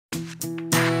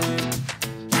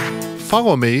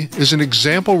Follow Me is an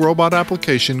example robot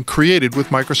application created with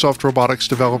Microsoft Robotics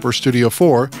Developer Studio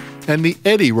 4 and the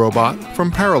Eddie robot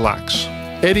from Parallax.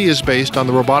 Eddie is based on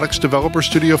the Robotics Developer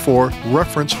Studio 4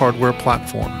 reference hardware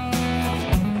platform.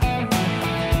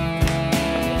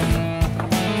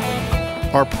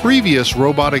 Our previous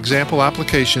robot example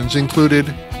applications included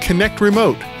Kinect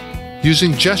Remote,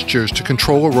 using gestures to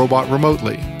control a robot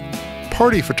remotely;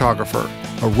 Party Photographer,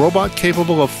 a robot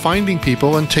capable of finding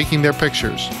people and taking their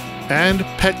pictures; and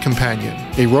Pet Companion,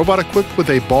 a robot equipped with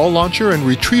a ball launcher and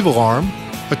retrieval arm,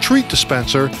 a treat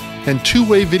dispenser, and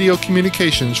two-way video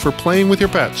communications for playing with your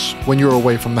pets when you're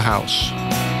away from the house.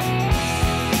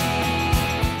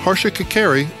 Harsha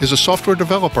Kikkeri is a software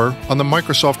developer on the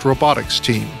Microsoft Robotics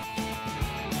team.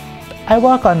 I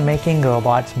work on making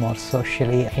robots more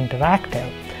socially interactive.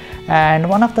 And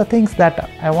one of the things that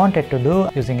I wanted to do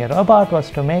using a robot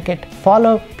was to make it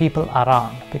follow people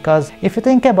around. Because if you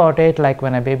think about it, like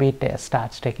when a baby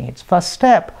starts taking its first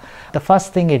step, the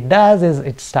first thing it does is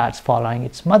it starts following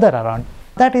its mother around.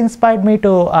 That inspired me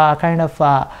to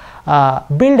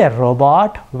build a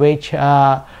robot which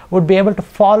would be able to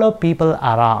follow people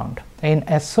around in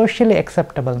a socially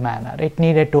acceptable manner. It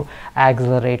needed to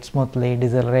accelerate smoothly,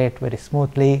 decelerate very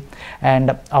smoothly,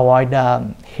 and avoid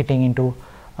hitting into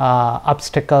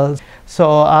obstacles.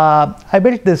 So I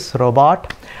built this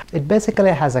robot. It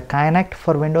basically has a Kinect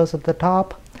for Windows at the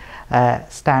top, a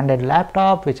standard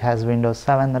laptop which has Windows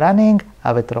 7 running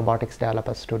with Robotics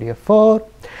Developer Studio 4,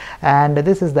 and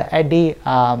this is the Eddie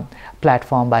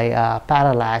platform by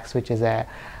Parallax, which is a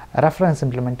reference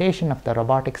implementation of the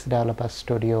Robotics Developer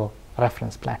Studio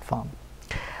reference platform.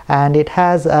 And it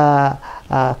has a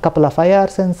couple of IR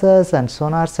sensors and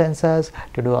sonar sensors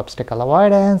to do obstacle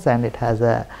avoidance, and it has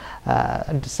a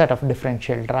set of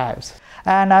differential drives.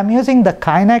 And I'm using the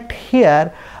Kinect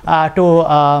here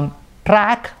to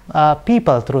track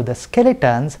people through the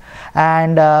skeletons,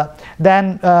 and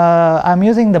then I'm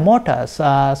using the motors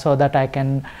so that I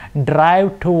can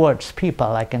drive towards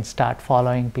people. I can start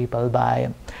following people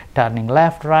by turning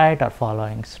left, right, or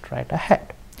following straight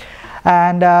ahead.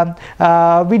 And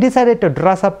we decided to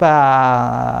dress up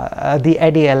the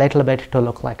Eddie a little bit to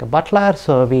look like a butler,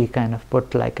 so we kind of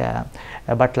put like a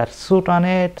butler suit on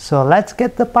it. So let's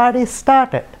get the party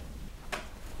started.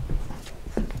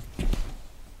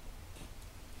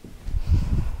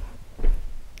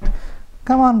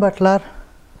 Come on, butler.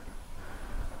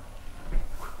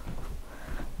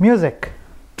 Music.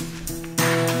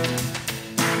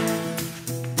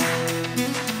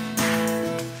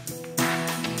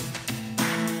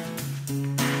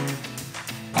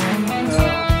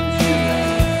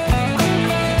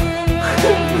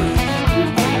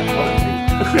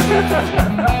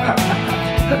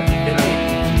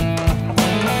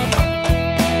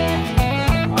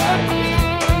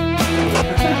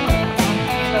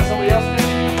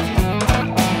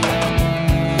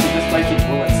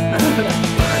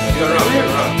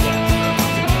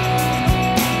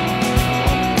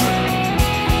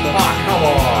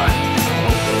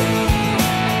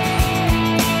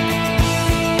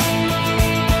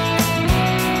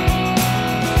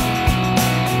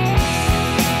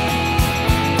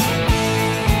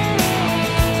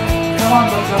 Come on,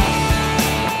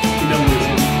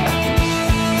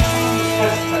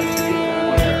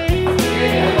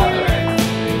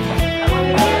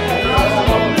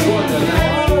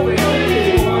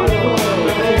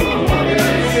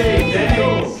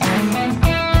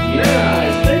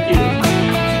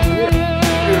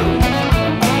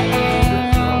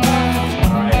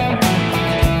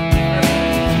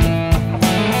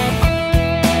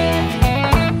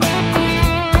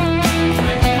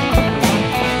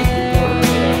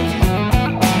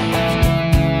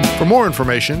 For more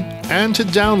information and to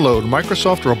download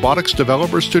Microsoft Robotics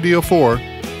Developer Studio 4,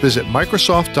 visit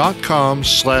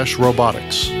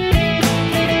microsoft.com/robotics.